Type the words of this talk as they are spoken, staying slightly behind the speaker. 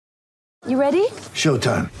You ready?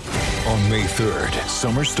 Showtime. On May 3rd,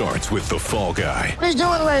 summer starts with The Fall Guy. Let's do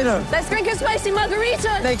it later. Let's drink a spicy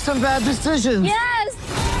margarita. Make some bad decisions. Yes!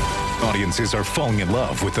 Audiences are falling in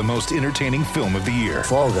love with the most entertaining film of the year.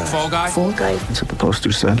 Fall Guy. Fall Guy? Fall Guy. That's what the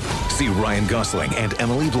poster said. See Ryan Gosling and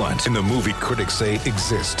Emily Blunt in the movie critics say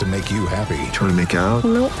exists to make you happy. Trying to make it out?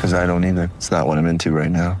 Nope. Because I don't either. It's not what I'm into right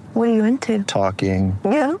now. What are you into? Talking.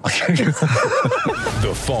 Yeah.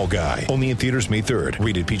 The Fall Guy. Only in theaters May 3rd.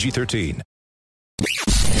 Rated PG-13.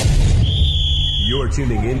 You're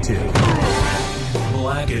tuning into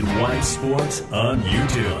Black and White Sports on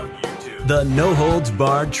YouTube. The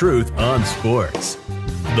no-holds-barred truth on sports.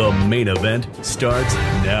 The main event starts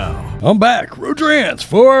now. I'm back. Rodrance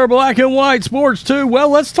for Black and White Sports 2. Well,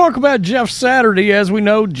 let's talk about Jeff Saturday. As we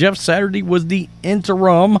know, Jeff Saturday was the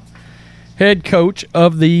interim head coach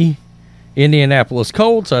of the Indianapolis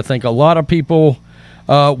Colts. I think a lot of people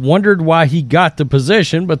wondered why he got the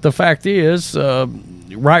position, but the fact is,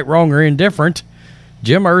 right, wrong, or indifferent,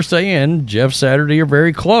 Jim Irsay and Jeff Saturday are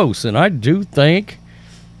very close, and I do think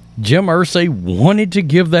Jim Irsay wanted to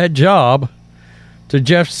give that job to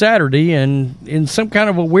Jeff Saturday, and in some kind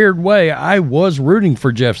of a weird way, I was rooting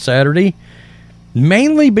for Jeff Saturday,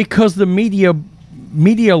 mainly because the media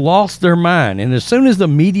lost their mind, and as soon as the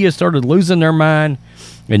media started losing their mind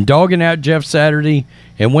and dogging out Jeff Saturday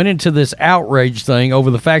and went into this outrage thing over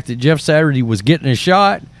the fact that Jeff Saturday was getting a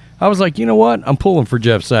shot, I was like, you know what? I'm pulling for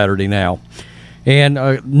Jeff Saturday now. And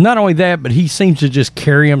not only that, but he seems to just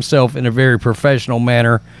carry himself in a very professional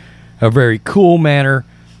manner, a very cool manner.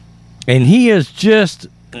 And he has just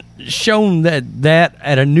shown that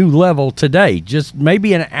at a new level today, just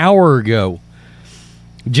maybe an hour ago.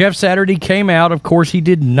 Jeff Saturday came out. Of course, he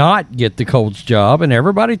did not get the Colts job, and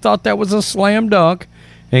everybody thought that was a slam dunk,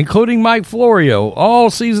 including Mike Florio. All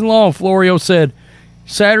season long, Florio said,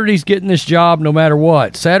 Saturday's getting this job no matter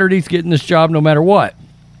what. Saturday's getting this job no matter what.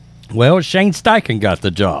 Well, Shane Steichen got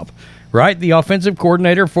the job, right? The offensive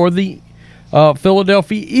coordinator for the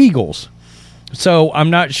Philadelphia Eagles. So I'm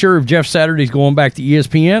not sure if Jeff Saturday's going back to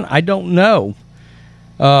ESPN. I don't know.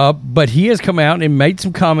 But he has come out and made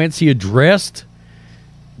some comments. He addressed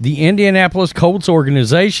the Indianapolis Colts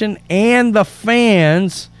organization and the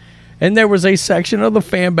fans. And there was a section of the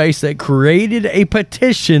fan base that created a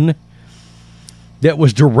petition that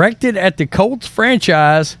was directed at the Colts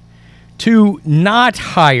franchise to not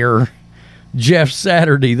hire Jeff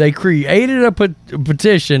Saturday. They created a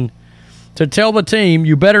petition to tell the team,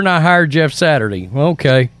 you better not hire Jeff Saturday.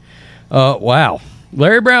 Okay. Wow.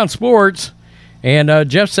 Larry Brown Sports and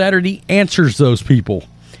Jeff Saturday answers those people.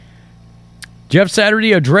 Jeff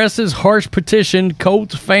Saturday addresses harsh petition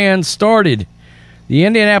Colts fans started. The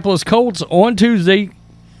Indianapolis Colts on Tuesday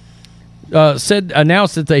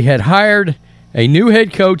announced that they had hired a new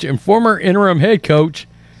head coach and former interim head coach.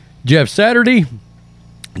 Jeff Saturday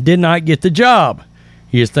did not get the job.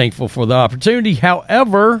 He is thankful for the opportunity.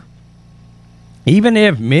 However, even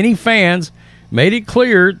if many fans made it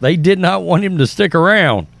clear they did not want him to stick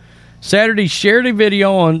around, Saturday shared a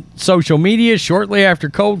video on social media shortly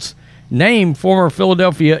after Colts named former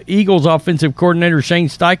Philadelphia Eagles offensive coordinator Shane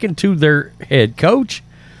Steichen to their head coach.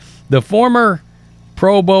 The former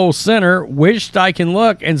Pro Bowl center wished Steichen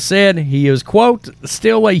luck and said he is, quote,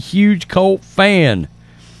 still a huge Colt fan.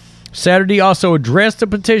 Saturday also addressed a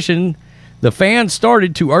petition the fans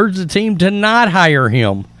started to urge the team to not hire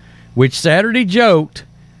him, which Saturday joked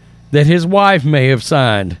that his wife may have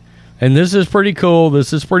signed. And this is pretty cool.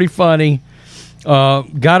 This is pretty funny.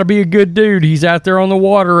 Got to be a good dude. He's out there on the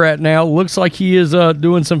water right now. Looks like he is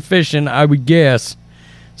doing some fishing, I would guess.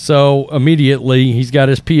 So immediately he's got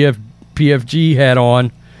his PFG hat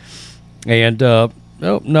on. And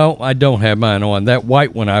no, I don't have mine on. That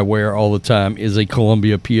white one I wear all the time is a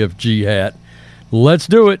Columbia PFG hat. Let's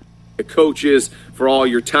do it. The coaches for all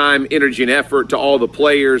your time, energy, and effort, to all the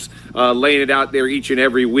players laying it out there each and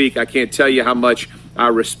every week. I can't tell you how much I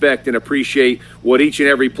respect and appreciate what each and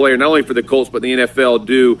every player, not only for the Colts but the NFL,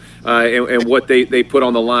 do and what they put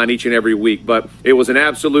on the line each and every week. But it was an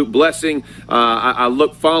absolute blessing. I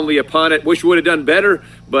look fondly upon it. Wish we would have done better,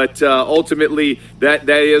 but ultimately that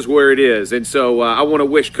is where it is. And so I want to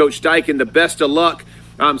wish Coach Steichen the best of luck.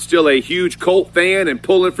 I'm still a huge Colt fan and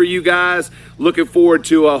pulling for you guys. Looking forward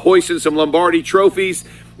to hoisting some Lombardi trophies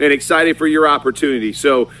and excited for your opportunity.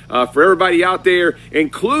 So for everybody out there,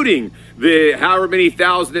 including the however many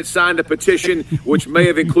thousand that signed a petition, which may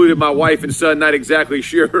have included my wife and son, not exactly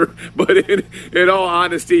sure. But in all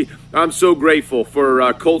honesty, I'm so grateful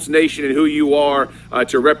for Colts Nation and who you are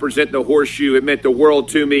to represent the horseshoe. It meant the world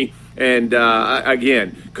to me. And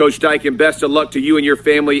again, Coach Dykens, best of luck to you and your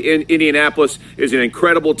family. Indianapolis is an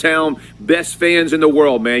incredible town. Best fans in the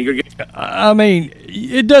world, man. I mean,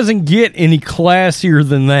 it doesn't get any classier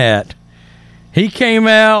than that. He came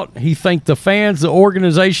out, he thanked the fans, the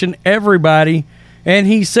organization, everybody, and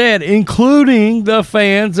he said, including the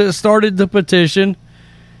fans that started the petition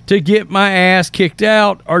to get my ass kicked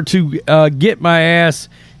out or to get my ass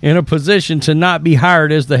in a position to not be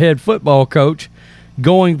hired as the head football coach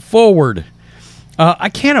going forward. I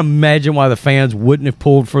can't imagine why the fans wouldn't have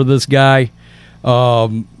pulled for this guy,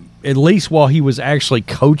 at least while he was actually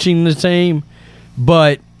coaching the team.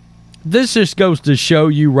 But this just goes to show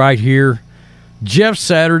you right here, Jeff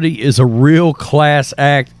Saturday is a real class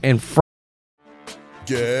act. And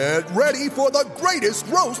get ready for the greatest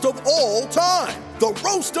roast of all time, the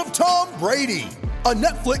Roast of Tom Brady, a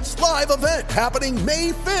Netflix live event happening May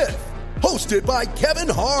 5th. Hosted by Kevin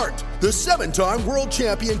Hart, the 7-time world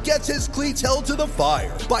champion gets his cleats held to the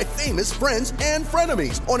fire by famous friends and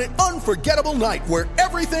frenemies on an unforgettable night where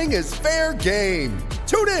everything is fair game.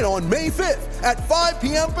 Tune in on May 5th at 5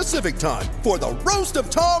 p.m. Pacific time for the Roast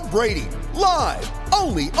of Tom Brady, live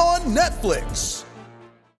only on Netflix.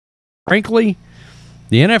 Frankly,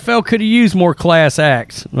 the NFL could have used more class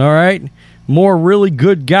acts, all right? More really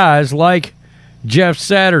good guys like Jeff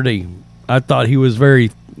Saturday. I thought he was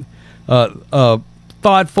very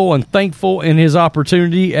thoughtful and thankful in his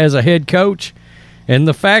opportunity as a head coach, and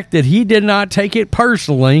the fact that he did not take it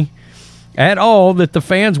personally at all, that the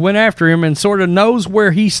fans went after him, and sort of knows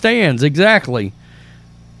where he stands exactly.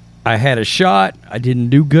 I had a shot. I didn't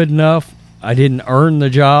do good enough. I didn't earn the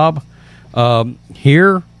job.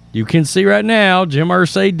 Here, you can see right now, Jim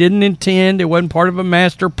Irsay didn't intend, it wasn't part of a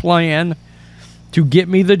master plan to get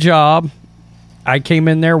me the job. I came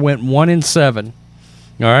in there, went 1-7.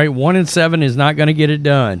 All right, 1-7 is not going to get it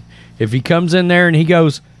done. If he comes in there and he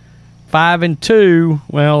goes 5-2,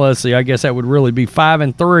 well, let's see, I guess that would really be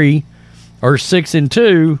 5-3 or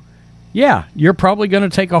 6-2. Yeah, you're probably going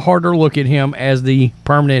to take a harder look at him as the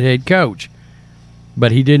permanent head coach.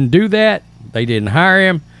 But he didn't do that. They didn't hire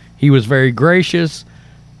him. He was very gracious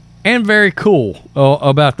and very cool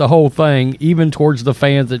about the whole thing, even towards the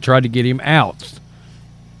fans that tried to get him out.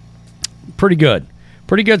 Pretty good.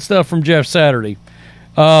 Pretty good stuff from Jeff Saturday.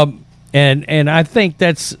 And I think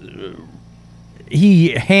that's he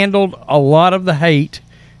handled a lot of the hate,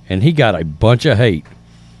 and he got a bunch of hate.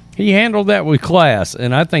 He handled that with class,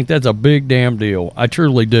 and I think that's a big damn deal. I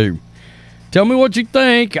truly do. Tell me what you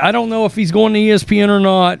think. I don't know if he's going to ESPN or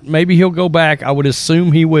not. Maybe he'll go back. I would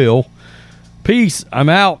assume he will. Peace. I'm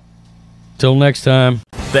out. Till next time.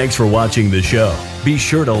 Thanks for watching the show. Be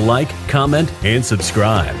sure to like, comment, and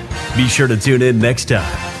subscribe. Be sure to tune in next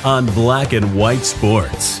time on Black and White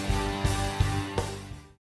Sports.